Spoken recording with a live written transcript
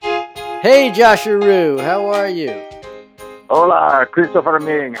Hey, Joshua Rue, how are you? Hola, Christopher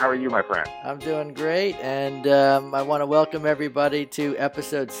Ming. How are you, my friend? I'm doing great, and I want to welcome everybody to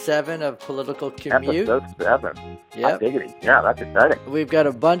Episode 7 of Political Commute. Episode 7. Yep. Hot diggity. Yeah, that's exciting. We've got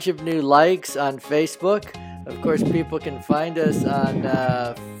a bunch of new likes on Facebook. Of course, people can find us on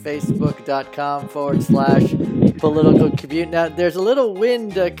facebook.com/political commute. Now, there's a little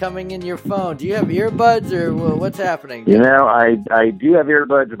wind coming in your phone. Do you have earbuds, or what's happening? You know, I do have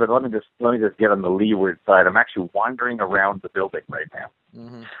earbuds, but let me just get on the leeward side. I'm actually wandering around the building right now.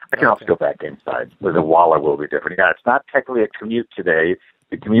 Mm-hmm. I can also go back inside. The Walla will be different. Yeah, it's not technically a commute today.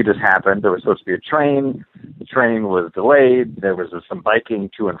 The commute has happened. There was supposed to be a train. The train was delayed. There was some biking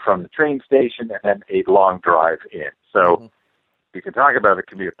to and from the train station, and then a long drive in. So we can talk about a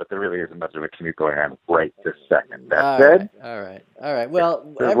commute, but there really isn't much of a commute going on right this second. That said, all right. Well,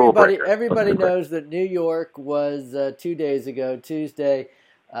 everybody knows that New York was 2 days ago, Tuesday.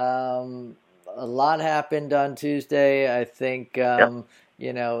 A lot happened on Tuesday. I think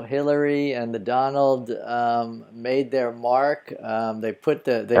Hillary and the Donald made their mark. They put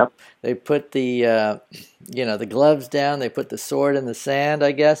the gloves down. They put the sword in the sand,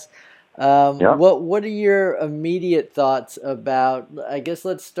 I guess. What are your immediate thoughts about? I guess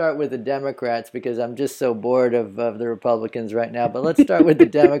let's start with the Democrats, because I'm just so bored of the Republicans right now. But let's start with the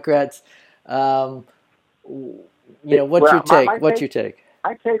Democrats. What's your take?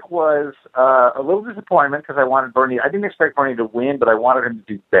 My take was a little disappointment because I wanted Bernie. I didn't expect Bernie to win, but I wanted him to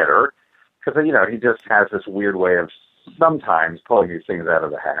do better because he just has this weird way of sometimes pulling these things out of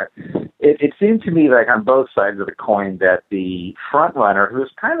the hat. It seemed to me like on both sides of the coin that the front runner, who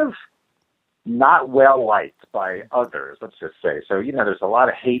is kind of not well liked by others, let's just say. So, there's a lot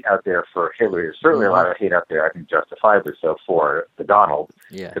of hate out there for Hillary. There's certainly a lot of hate out there, I think justifiably so, for the Donald,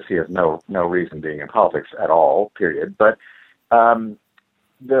 because he has no reason being in politics at all, period. But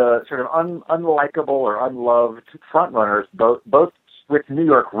the sort of unlikable or unloved frontrunners, both with New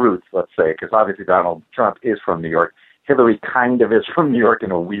York roots, let's say, because obviously Donald Trump is from New York. Hillary kind of is from New York in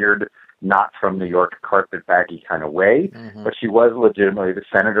a weird, not from New York, carpetbaggy kind of way, but she was legitimately the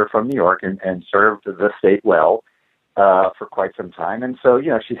senator from New York and served the state well for quite some time. And so,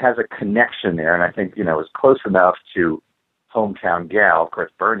 she has a connection there, and I think, is close enough to hometown gal. Of course,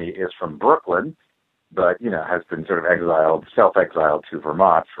 Bernie is from Brooklyn, but, has been sort of self-exiled to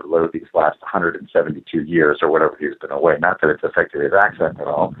Vermont for these last 172 years or whatever he's been away. Not that it's affected his accent at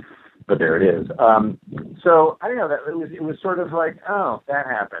all, but there it is. So I don't know, that it was sort of like, oh, that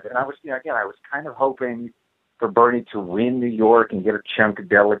happened. And I was, I was kind of hoping for Bernie to win New York and get a chunk of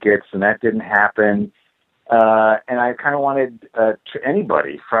delegates, and that didn't happen. And I kind of wanted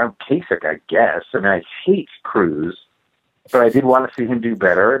anybody from Kasich, I guess. I mean, I hate Cruz, but I did want to see him do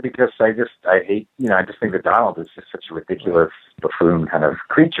better because I just think that Donald is just such a ridiculous buffoon kind of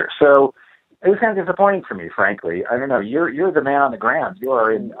creature. So it was kind of disappointing for me, frankly. I don't know. You're the man on the ground. You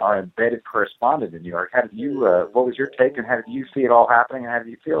are our embedded correspondent in New York. How did you? What was your take, and how did you see it all happening, and how did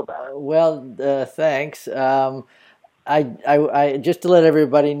you feel about it? Well, thanks. I just to let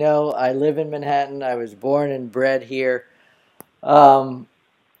everybody know, I live in Manhattan. I was born and bred here.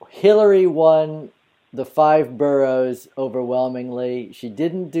 Hillary won the 5 boroughs overwhelmingly. She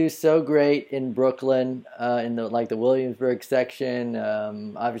didn't do so great in Brooklyn, in the Williamsburg section.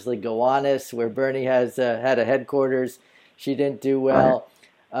 Obviously, Gowanus, where Bernie has had a headquarters, she didn't do well.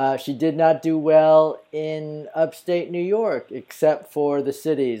 She did not do well in upstate New York, except for the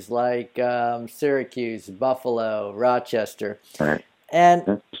cities like Syracuse, Buffalo, Rochester. Right.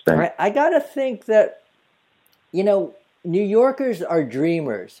 And I got to think that, New Yorkers are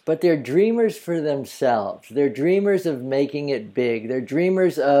dreamers, but they're dreamers for themselves. They're dreamers of making it big. They're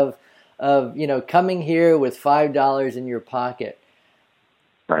dreamers of coming here with $5 in your pocket.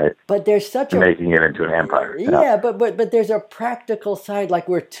 Right. But there's making it into an empire. Yeah, but there's a practical side. Like,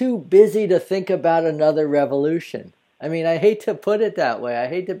 we're too busy to think about another revolution. I mean, I hate to put it that way. I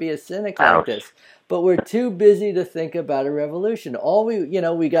hate to be a cynic like this, but we're too busy to think about a revolution.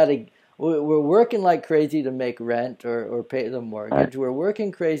 We're working like crazy to make rent or pay the mortgage. Right. We're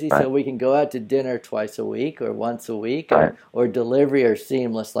working crazy so we can go out to dinner twice a week or once a week or delivery or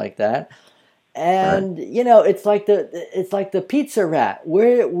seamless like that. And it's like the pizza rat.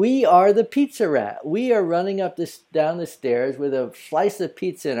 We are the pizza rat. We are running down the stairs with a slice of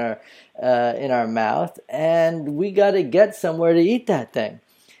pizza in our mouth, and we got to get somewhere to eat that thing.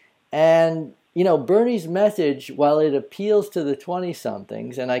 And Bernie's message, while it appeals to the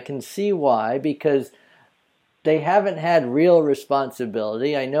 20-somethings, and I can see why, because they haven't had real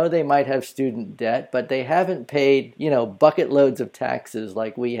responsibility. I know they might have student debt, but they haven't paid, bucket loads of taxes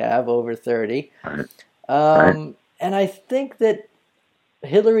like we have, over 30. And I think that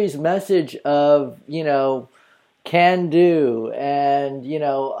Hillary's message of, can do, and,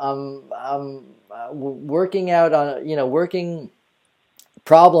 working out on, working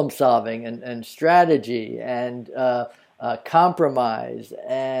problem solving and strategy and compromise.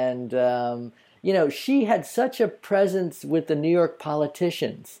 And, she had such a presence with the New York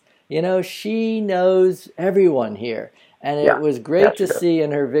politicians. She knows everyone here. And it was great to see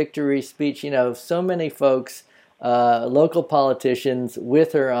in her victory speech, so many folks, local politicians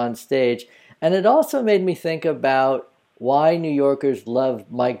with her on stage. And it also made me think about why New Yorkers love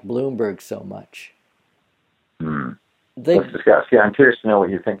Mike Bloomberg so much. Let's discuss. Yeah, I'm curious to know what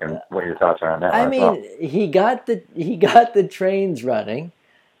you think and what your thoughts are on that. I mean, he got the trains running.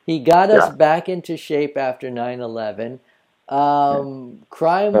 He got us back into shape after 9/11.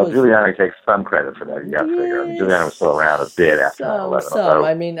 Crime was. Giuliani takes some credit for that. You got to figure. Giuliani was still around a bit after 9/11. Some.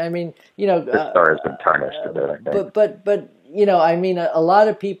 I mean, his star has been tarnished a bit. I think. But a lot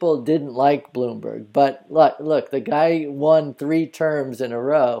of people didn't like Bloomberg. But look, the guy won 3 terms in a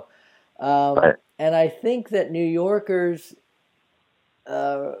row. Right. And I think that New Yorkers,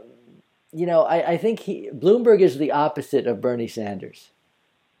 I think Bloomberg is the opposite of Bernie Sanders.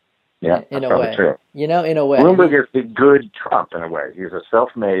 Yeah, in a way. True. In a way. Bloomberg is the good Trump in a way. He's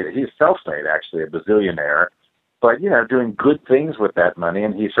self-made actually, a bazillionaire, but, doing good things with that money.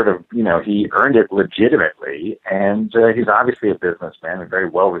 And he sort of, he earned it legitimately. And he's obviously a businessman and very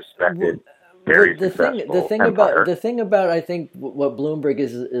well-respected. The thing about I think what Bloomberg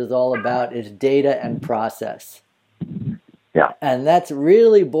is all about is data and process. Yeah. And that's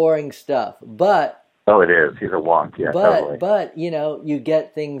really boring stuff. But it is. He's a wonk. Yeah, totally. But you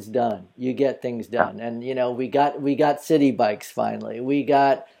get things done. Yeah. And we got city bikes finally. We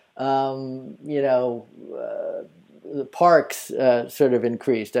got the parks sort of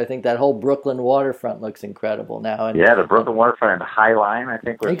increased. I think that whole Brooklyn waterfront looks incredible now. And, the Brooklyn waterfront and the High Line, I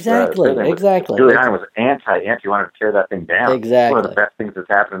think, was exactly. Giuliani was anti. He wanted to tear that thing down. Exactly. One of the best things that's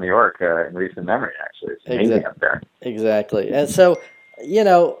happened in New York in recent memory. Actually, it's amazing up there. Exactly, and so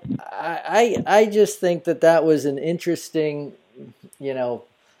I just think that was an interesting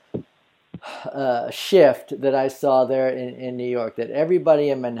shift that I saw there in New York, that everybody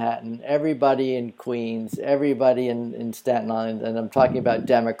in Manhattan, everybody in Queens, everybody in Staten Island, and I'm talking about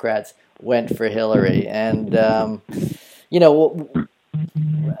Democrats, went for Hillary. And,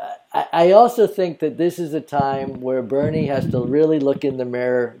 I also think that this is a time where Bernie has to really look in the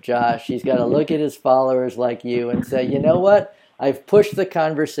mirror, Josh. He's got to look at his followers like you and say, you know what? I've pushed the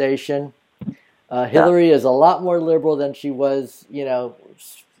conversation. Hillary is a lot more liberal than she was,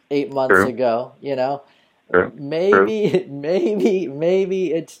 8 months ago, maybe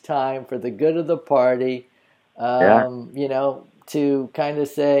it's time for the good of the party, to kind of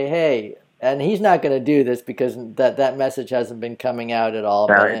say, hey, and he's not going to do this because that message hasn't been coming out at all.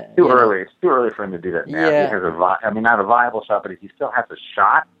 No, it's too early. It's too early for him to do that now. Yeah. He has not a viable shot, but if he still has a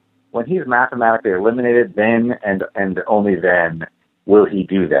shot, when he's mathematically eliminated, then and only then will he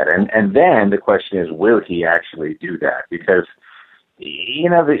do that. And then the question is, will he actually do that? Because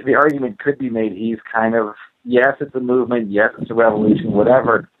the argument could be made he's kind of, yes, it's a movement, yes, it's a revolution,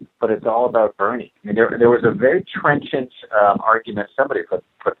 whatever, but it's all about Bernie. I mean, there was a very trenchant argument somebody put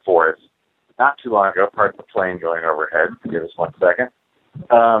forth not too long ago. Pardon the plane going overhead. Give us 1 second.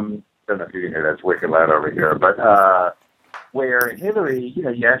 Don't know if you can hear that. It's wicked loud over here. But where Hillary,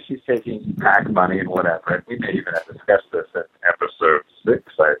 yes, she's taking PAC money and whatever. And we may even have discussed this in episode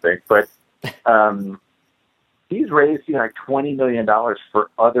 6, I think. But he's raised, like $20 million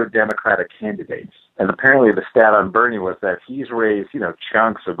for other Democratic candidates. And apparently the stat on Bernie was that he's raised,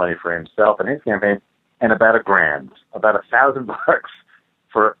 chunks of money for himself and his campaign, and about $1,000, about $1,000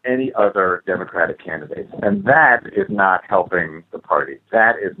 for any other Democratic candidates. And that is not helping the party.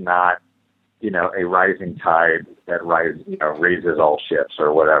 That is not, a rising tide that raises all ships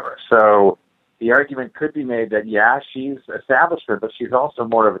or whatever. So the argument could be made that, she's established her, but she's also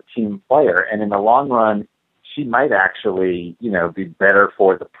more of a team player. And in the long run, she might actually, be better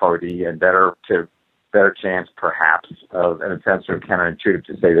for the party and better chance, perhaps, of, and it sounds sort of counterintuitive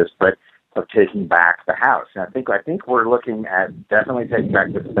to say this, but of taking back the House. And I think we're looking at definitely taking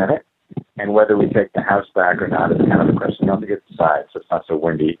back the Senate, and whether we take the House back or not is kind of a question. You don't have to get decide, so it's not so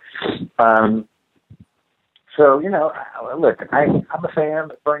windy. Look, I'm a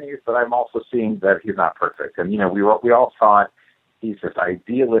fan of Bernie's, but I'm also seeing that he's not perfect. And, we all thought he's this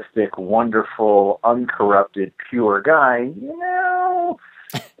idealistic, wonderful, uncorrupted, pure guy.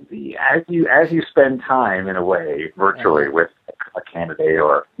 As you spend time, in a way, virtually with a candidate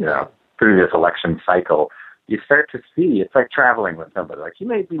or, through this election cycle, you start to see it's like traveling with somebody. Like, you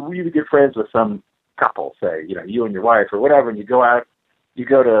may be really good friends with some couple, say, you and your wife or whatever, and you go out you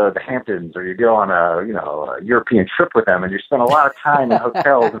go to the Hamptons or you go on a European trip with them and you spend a lot of time in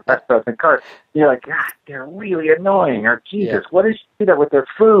hotels and restaurants and cars. You're like, God, they're really annoying. Or Jesus, what did she do that with their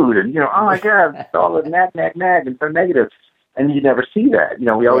food? And oh my God, all the nag and so negative. And you never see that.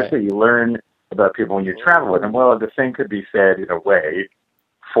 We always say you learn about people when you travel with them. Well, the same could be said in a way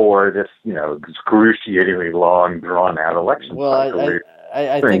for this, excruciatingly long, drawn-out election cycle.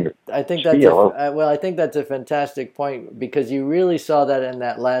 I think that's a fantastic point, because you really saw that in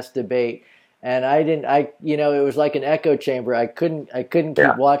that last debate, and it was like an echo chamber. I couldn't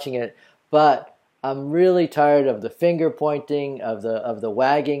keep watching it, but I'm really tired of the finger pointing, of the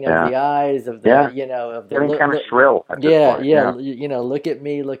wagging of the eyes, of the of the getting kind of shrill. At this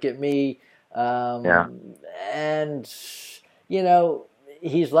point. Look at me, and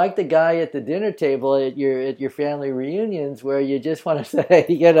he's like the guy at the dinner table at your family reunions, where you just want to say,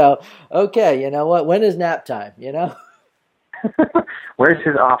 okay, what? When is nap time? Where's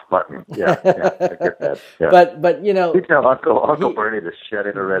his off button? Yeah, I get that. Yeah. But you tell Uncle Bernie to shut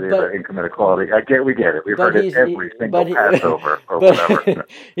it already about income inequality. We get it. We've heard it every single Passover or whatever.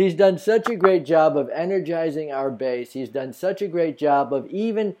 He's done such a great job of energizing our base. He's done such a great job of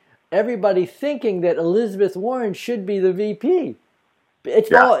even everybody thinking that Elizabeth Warren should be the VP.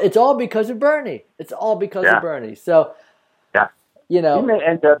 It's all because of Bernie. It's all because of Bernie. So, it may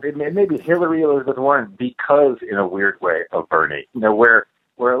end up, it may be Hillary or Elizabeth Warren because, in a weird way, of Bernie. Where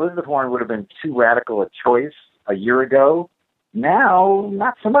Elizabeth Warren would have been too radical a choice a year ago, now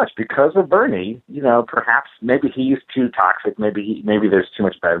not so much because of Bernie. Perhaps maybe he's too toxic. Maybe there's too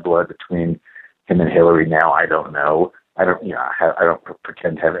much bad blood between him and Hillary now. I don't know. I don't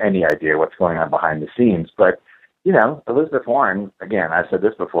pretend to have any idea what's going on behind the scenes, but. Elizabeth Warren, again, I've said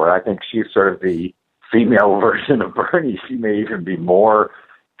this before, I think she's sort of the female version of Bernie. She may even be more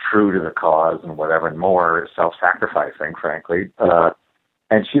true to the cause and whatever, and more self-sacrificing, frankly.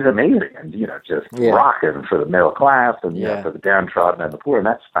 And she's amazing and, just rocking for the middle class and for the downtrodden and the poor. And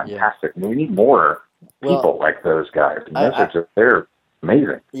that's fantastic. We need more people like those guys. And they're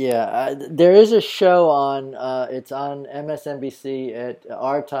amazing. Yeah, there is a show on, it's on MSNBC at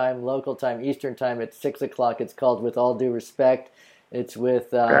our time, local time, Eastern time at 6 o'clock. It's called With All Due Respect. It's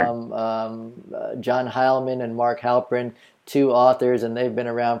with John Heilman and Mark Halperin, two authors, and they've been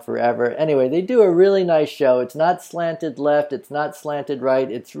around forever. Anyway, they do a really nice show. It's not slanted left. It's not slanted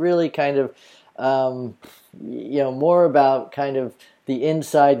right. It's really kind of, more about kind of the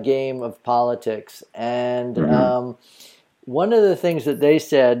inside game of politics. And one of the things that they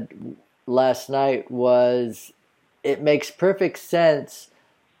said last night was it makes perfect sense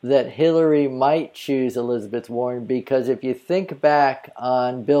that Hillary might choose Elizabeth Warren, because if you think back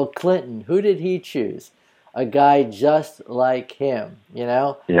on Bill Clinton, who did he choose? A guy just like him,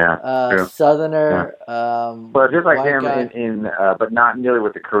 Southerner. But just like him, but not nearly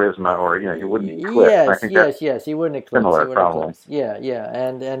with the charisma, or he wouldn't eclipse. Yes, he wouldn't eclipse. Similar problem. Yeah,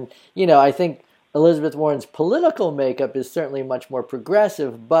 and I think Elizabeth Warren's political makeup is certainly much more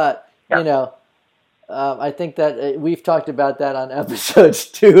progressive, but I think that we've talked about that on episodes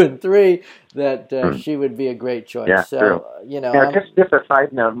 2 and 3, that she would be a great choice. Yeah, so true. Just a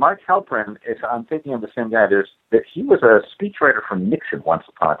side note, Mark Halperin, if I'm thinking of the same guy, he was a speechwriter for Nixon once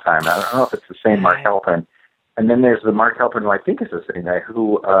upon a time. I don't know if it's the same Mark Halperin. And then there's the Mark Halperin who I think is the same guy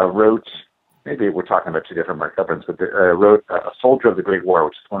who wrote. Maybe we're talking about two different Mark Halperins, but wrote A Soldier of the Great War,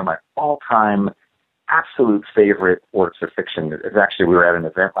 which is one of my all-time absolute favorite works of fiction. It's actually, we were at an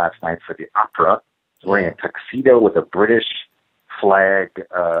event last night for the opera. I was wearing a tuxedo with a British flag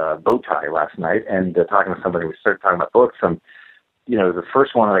bow tie last night, and talking to somebody, we started talking about books, and the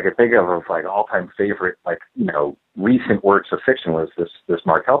first one that I could think of like all-time favorite, recent works of fiction was this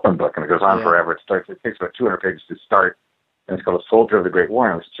Mark Halperin book, and it goes on forever. It takes about 200 pages to start, and it's called A Soldier of the Great War,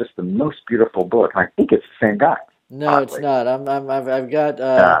 and it's just the most beautiful book, and I think it's the same guy. No, oddly. It's not. I've got.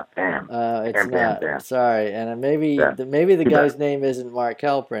 Damn. It's not. Damn. Sorry, and maybe the guy's name isn't Mark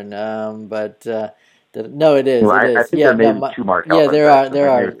Halperin. But no, it is. Well, it is. I think there may be two Mark Halperin. Yeah, there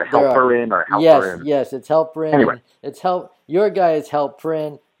are. Halperin or Halperin. Yes, it's Halperin. Anyway, Your guy is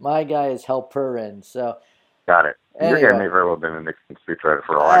Halperin. My guy is Halperin. So. Got it. Anyway. Your guy may very well have been a Nixon speechwriter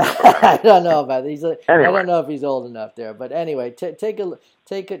for all I know. I don't know about it. I don't know if he's old enough there. But anyway, take a look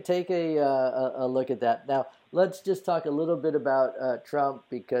at that. Now, let's just talk a little bit about Trump,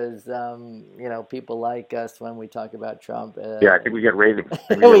 because people like us when we talk about Trump. I think we get ratings.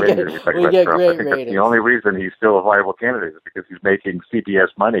 We get great ratings. That's the only reason he's still a viable candidate is because he's making CBS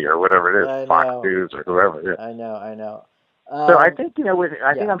money or whatever it is, Fox News or whoever. Yeah. I know. So I think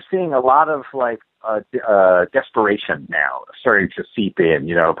I think I'm seeing a lot of desperation now starting to seep in.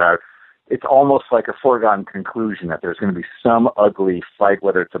 About it's almost like a foregone conclusion that there's going to be some ugly fight,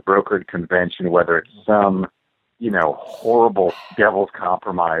 whether it's a brokered convention, whether it's some, horrible devil's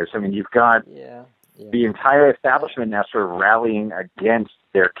compromise. I mean, you've got the entire establishment now sort of rallying against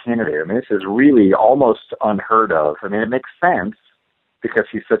their candidate. I mean, this is really almost unheard of. I mean, it makes sense because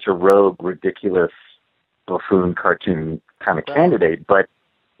he's such a rogue, ridiculous, buffoon, cartoon kind of candidate. But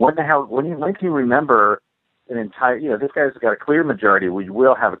when you remember an entire, this guy's got a clear majority. We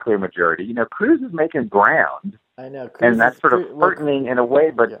will have a clear majority. Cruz is making ground. I know. And that's sort of heartening in a way,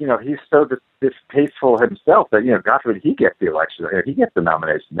 but, he's so distasteful himself that, God forbid he gets the election, he gets the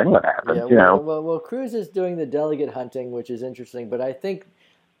nomination, then what happens, Well, Cruz is doing the delegate hunting, which is interesting, but I think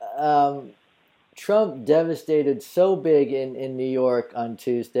Trump devastated so big in New York on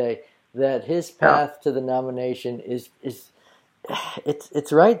Tuesday that his path to the nomination is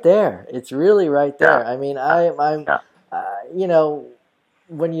it's right there. It's really right there. I mean,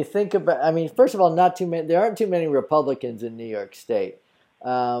 when you think about, first of all, there aren't too many Republicans in New York State.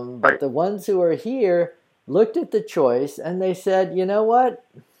 But the ones who are here looked at the choice and they said, you know what?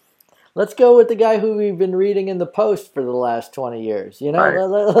 Let's go with the guy who we've been reading in the Post for the last 20 years. Let's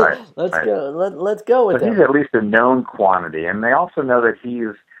go with him. He's at least a known quantity, and they also know that he's,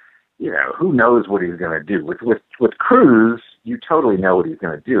 who knows what he's going to do. With Cruz, you totally know what he's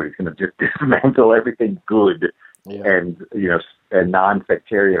going to do. He's going to just dismantle everything good and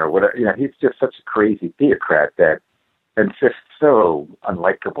non-sectarian or whatever. He's just such a crazy theocrat and just so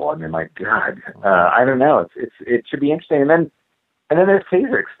unlikable. I mean, my God, I don't know. It should be interesting. And then there's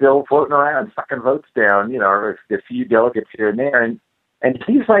Kasich still floating around, sucking votes down. Or a few delegates here and there, and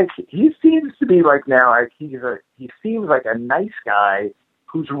he seems to be like now. He seems like a nice guy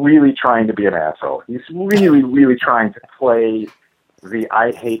who's really trying to be an asshole. He's really, really trying to play the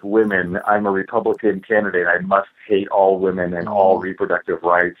I hate women, I'm a Republican candidate, I must hate all women and all reproductive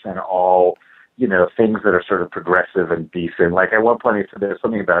rights and all, things that are sort of progressive and decent. Like at one point he said there's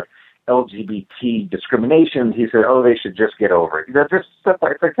something about LGBT discrimination. He said, they should just get over it. Just stuff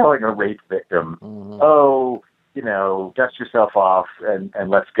like they're telling a rape victim, dust yourself off and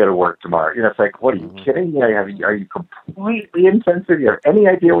let's go to work tomorrow. It's like, what are you kidding? Are you completely insensitive? You have any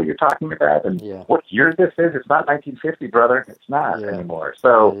idea what you're talking about? And what year this is? It's not 1950, brother. It's not anymore.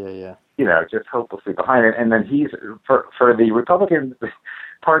 So, just hopelessly behind it. And then he's, for the Republican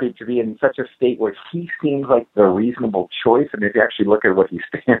Party to be in such a state where he seems like the reasonable choice, and if you actually look at what he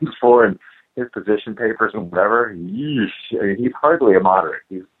stands for and his position papers and whatever, he's hardly a moderate.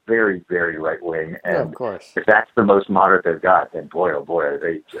 He's very, very right-wing. And of course. If that's the most moderate they've got, then boy, oh boy,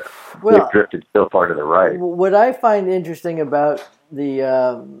 they've drifted so far to the right. What I find interesting about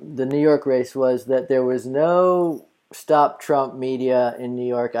the New York race was that there was no Stop Trump media in New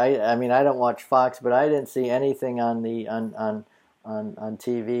York. I mean, I don't watch Fox, but I didn't see anything on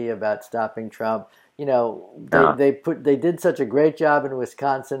TV about stopping Trump. They did such a great job in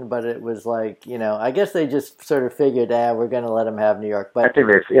Wisconsin, but it was like, I guess they just sort of figured, we're going to let them have New York. But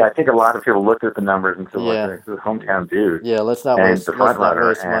I think a lot of people looked at the numbers and said, "Look, this is hometown dude." Yeah, let's not waste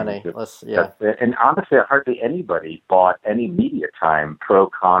money. And honestly, hardly anybody bought any media time, pro,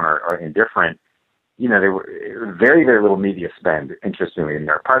 con, or indifferent. There were very, very little media spend, interestingly, in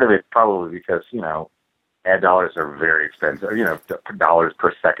there. Part of it probably because, ad dollars are very expensive, dollars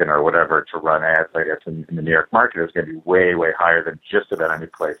per second or whatever to run ads. I guess in the New York market is going to be way, way higher than just about any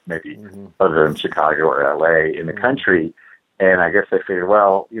place, maybe other than Chicago or LA in the country. And I guess they figured,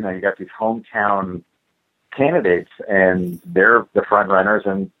 well, you got these hometown candidates and they're the front runners.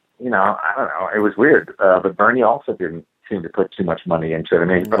 And, I don't know, it was weird. But Bernie also didn't seem to put too much money into it. I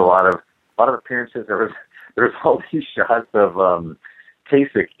mean, he put a lot of appearances. There was all these shots of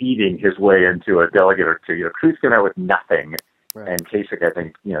Kasich eating his way into a delegate or two. Cruz came out with nothing, and Kasich, I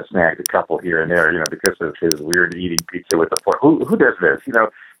think, snagged a couple here and there, because of his weird eating pizza with a fork. Who does this?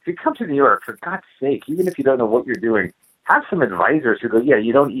 If you come to New York, for God's sake, even if you don't know what you're doing, have some advisors who go,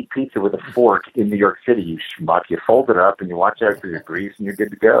 you don't eat pizza with a fork in New York City, you schmuck. You fold it up and you watch out for your grease and you're good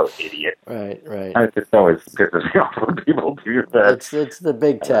to go, idiot. Right. I just always pisses me off when people do that. It's the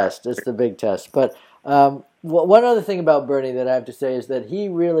big test. It's the big test. But one other thing about Bernie that I have to say is that he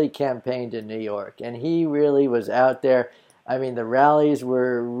really campaigned in New York, and he really was out there. I mean, the rallies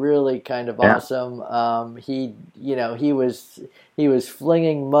were really kind of awesome. He was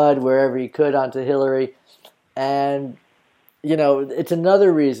flinging mud wherever he could onto Hillary, and it's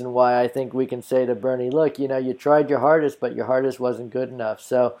another reason why I think we can say to Bernie, look, you tried your hardest, but your hardest wasn't good enough.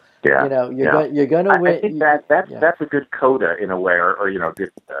 So, you're going to win. I think that's a good coda in a way, or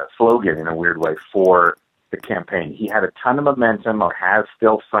good slogan in a weird way for the campaign. He had a ton of momentum, or has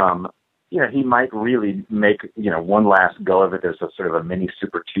still some, he might really make, one last go of it. There's a sort of a mini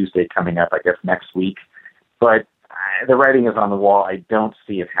Super Tuesday coming up, I guess, next week. But the writing is on the wall. I don't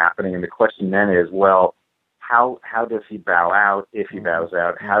see it happening. And the question then is, well, how does he bow out? If he bows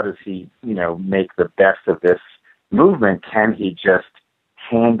out, how does he, make the best of this movement? Can he just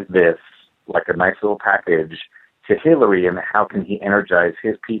hand this like a nice little package to Hillary, and how can he energize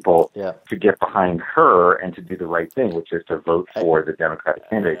his people to get behind her and to do the right thing, which is to vote for the Democratic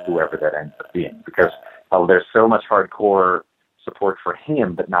candidate, whoever that ends up being? Because there's so much hardcore support for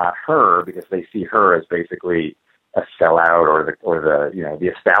him, but not her, because they see her as basically a sellout or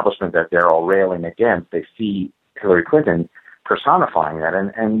the establishment that they're all railing against. They see Hillary Clinton personifying that,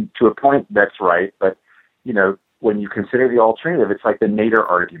 and to a point that's right, but when you consider the alternative, it's like the Nader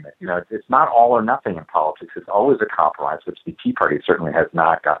argument. It's not all or nothing in politics. It's always a compromise, which the Tea Party certainly has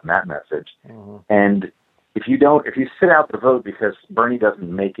not gotten that message. Mm-hmm. And if you sit out the vote because Bernie doesn't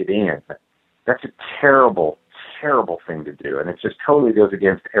make it in, that's a terrible, terrible thing to do. And it just totally goes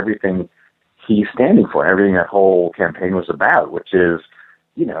against everything he's standing for, everything that whole campaign was about, which is,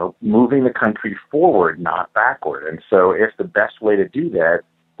 moving the country forward, not backward. And so if the best way to do that,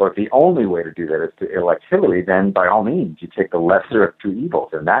 or if the only way to do that is to elect Hillary, then by all means, you take the lesser of two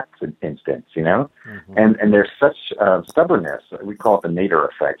evils in that instance, Mm-hmm. And there's such stubbornness. We call it the Nader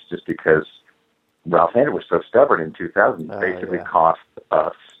effect, just because Ralph Nader was so stubborn in 2000, basically cost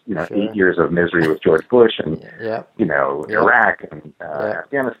us, 8 years of misery with George Bush and, Iraq and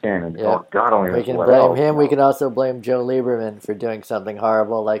Afghanistan and God only knows what else. We can blame him. We can also blame Joe Lieberman for doing something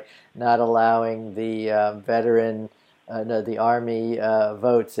horrible, like not allowing the veteran... the Army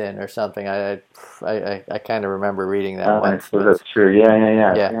votes in or something. I kind of remember reading that once. So that's true.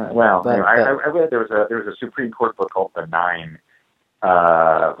 Yeah. Well, I read there was a Supreme Court book called The Nine,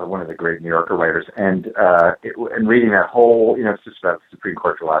 by one of the great New Yorker writers, and reading that whole, it's just about the Supreme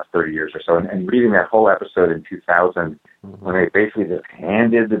Court for the last 30 years or so, and reading that whole episode in 2000, when they basically just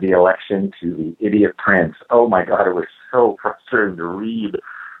handed the election to the idiot prince. Oh my God, it was so frustrating to read.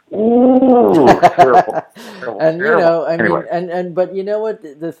 Ooh, terrible. And terrible. Anyway. But you know what?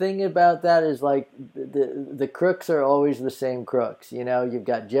 The thing about that is, like, the crooks are always the same crooks. You've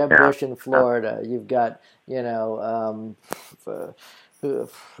got Jeb Bush in Florida. You've got, I don't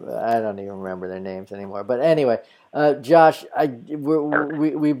even remember their names anymore. But anyway, Josh, I think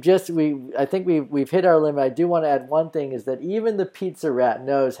we've hit our limit. I do want to add one thing, is that even the pizza rat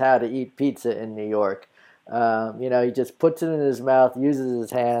knows how to eat pizza in New York. He just puts it in his mouth, uses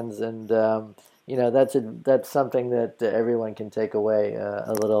his hands, and that's something that everyone can take away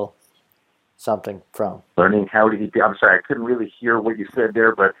a little something from. Learning how to eat. I'm sorry, I couldn't really hear what you said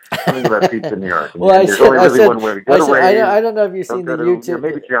there, but something about pizza in New York. Well, I don't know if you've seen the YouTube.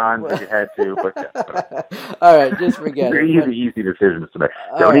 Maybe John, if you had to, but all right, just forget it. Easy decisions to make.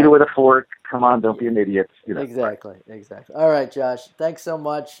 Don't eat it with a fork. Come on, don't be an idiot. Exactly. All right, Josh. Thanks so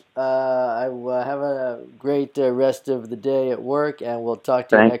much. I will have a great rest of the day at work, and we'll talk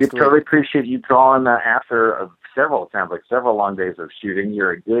to you next week. Thank you. Totally appreciate you drawing after several long days of shooting.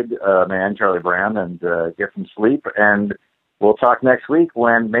 You're a good man, Charlie Brown, and get some sleep. And we'll talk next week,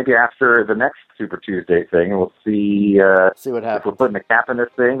 when maybe after the next Super Tuesday thing, and we'll see what happens. If we're putting a cap in this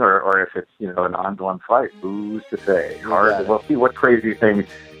thing, or if it's an ongoing fight. Who's to say? Hard. We'll see what crazy thing.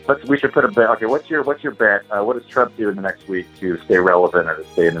 We should put a bet. Okay, what's your bet? What does Trump do in the next week to stay relevant or to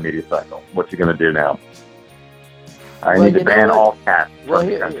stay in the media cycle? What's he going to do now? I need to ban all cats from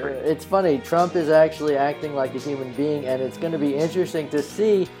the country. It's funny. Trump is actually acting like a human being, and it's going to be interesting to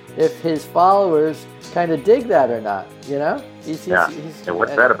see if his followers kind of dig that or not. He's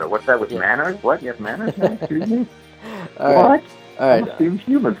what's that about? What's that with manners? What? You have manners? Excuse me? What? All right. Seems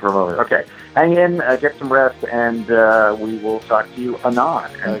human for a moment. Okay. Hang in, get some rest, and we will talk to you anon.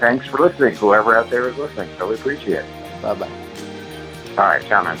 And thanks for listening, whoever out there is listening. Really appreciate it. Bye-bye. All right.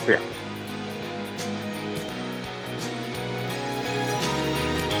 Ciao, man. See ya.